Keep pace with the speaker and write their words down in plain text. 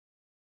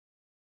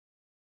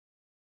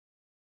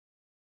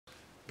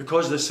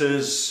Because this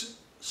is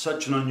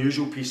such an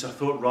unusual piece, I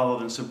thought rather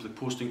than simply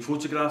posting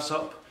photographs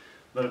up,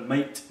 that it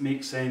might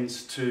make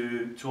sense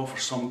to offer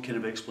some kind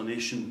of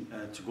explanation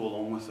to go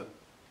along with it.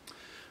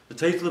 The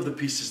title of the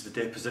piece is The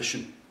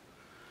Deposition,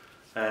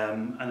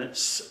 and it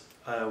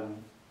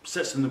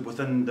sits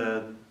within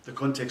the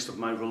context of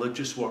my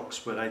religious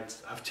works, where I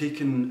have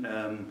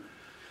taken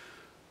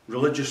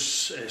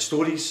religious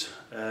stories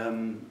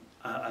and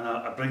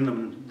I bring them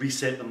and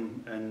reset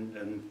them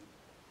in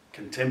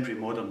contemporary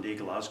modern day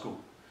Glasgow.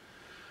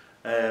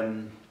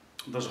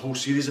 There's a whole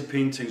series of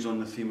paintings on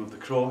the theme of the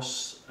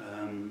cross,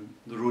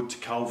 the road to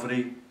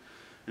Calvary,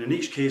 and in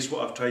each case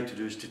what I've tried to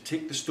do is to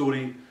take the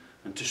story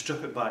and to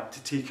strip it back,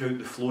 to take out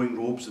the flowing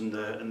robes and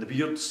the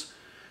beards,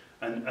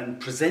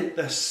 and present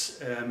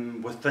this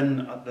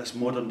within this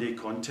modern day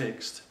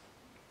context.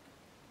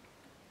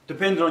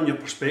 Depending on your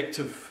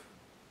perspective,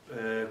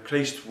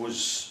 Christ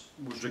was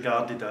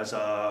regarded as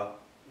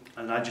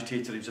an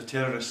agitator. He was a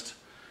terrorist.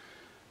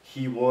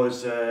 He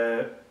was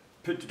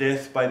put to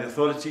death by the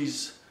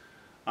authorities,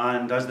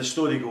 and as the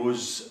story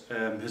goes,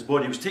 his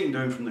body was taken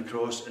down from the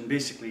cross, and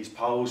basically his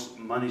pals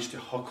managed to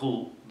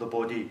huckle the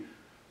body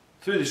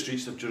through the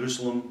streets of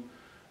Jerusalem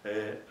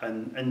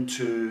and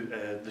into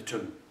the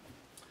tomb.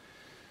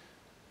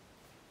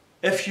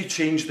 If you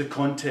change the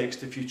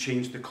context, if you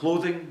change the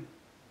clothing,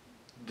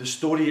 the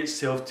story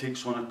itself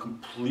takes on a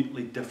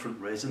completely different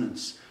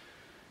resonance.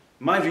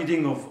 My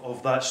reading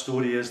of that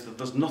story is that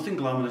there's nothing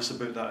glamorous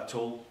about that at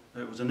all.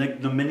 It was an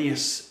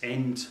ignominious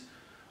end,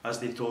 as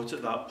they thought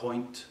at that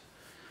point.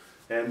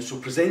 So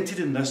presented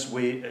in this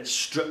way, it's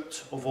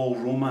stripped of all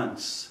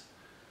romance.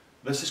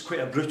 This is quite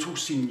a brutal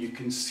scene. You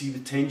can see the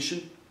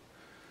tension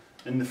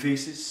in the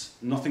faces,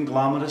 nothing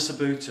glamorous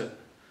about it.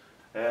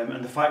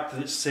 And the fact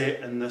that it's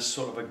set in this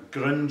sort of a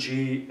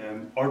grungy,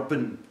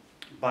 urban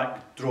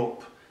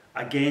backdrop,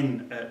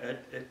 again,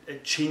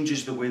 it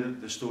changes the way that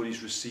the story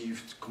is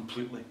received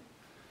completely.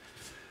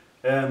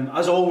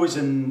 As always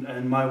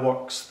in my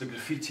works, the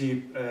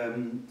graffiti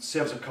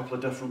serves a couple of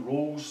different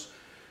roles.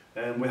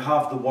 We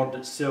have the word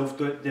itself,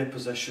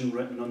 deposition,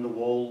 written on the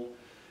wall.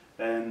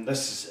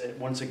 This is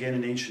once again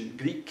in ancient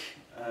Greek.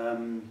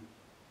 And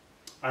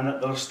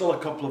there are still a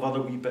couple of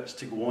other wee bits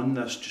to go on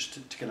this,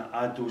 just to kind of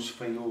add those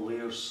final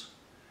layers.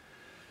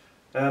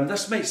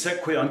 This might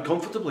sit quite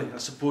uncomfortably, I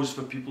suppose,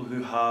 for people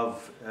who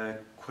have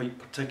quite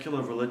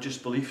particular religious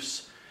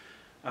beliefs.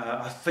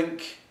 I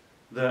think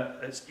that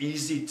it's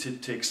easy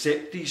to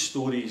accept these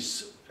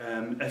stories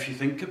if you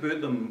think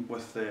about them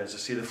with, as I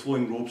say, the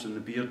flowing robes and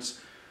the beards,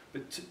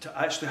 but to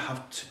actually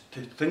have to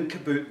think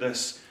about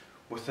this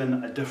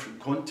within a different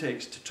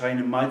context, to try and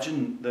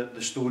imagine that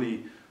the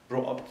story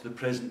brought up to the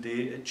present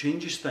day, it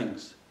changes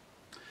things.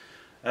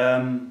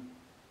 As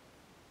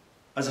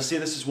I say,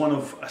 this is one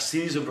of a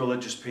series of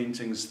religious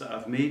paintings that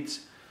I've made,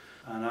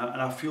 and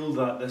I feel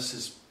that this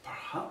is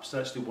perhaps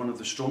actually one of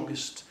the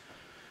strongest.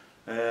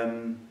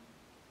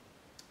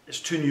 It's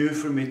too new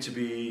for me to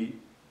be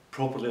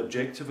properly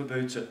objective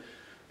about it,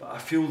 but I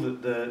feel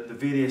that the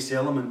various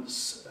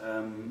elements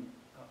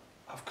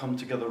have come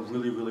together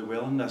really, really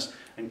well in this,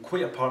 and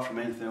quite apart from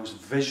anything else,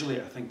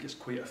 visually I think it's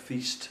quite a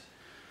feast.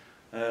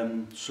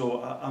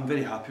 So I'm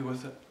very happy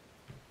with it.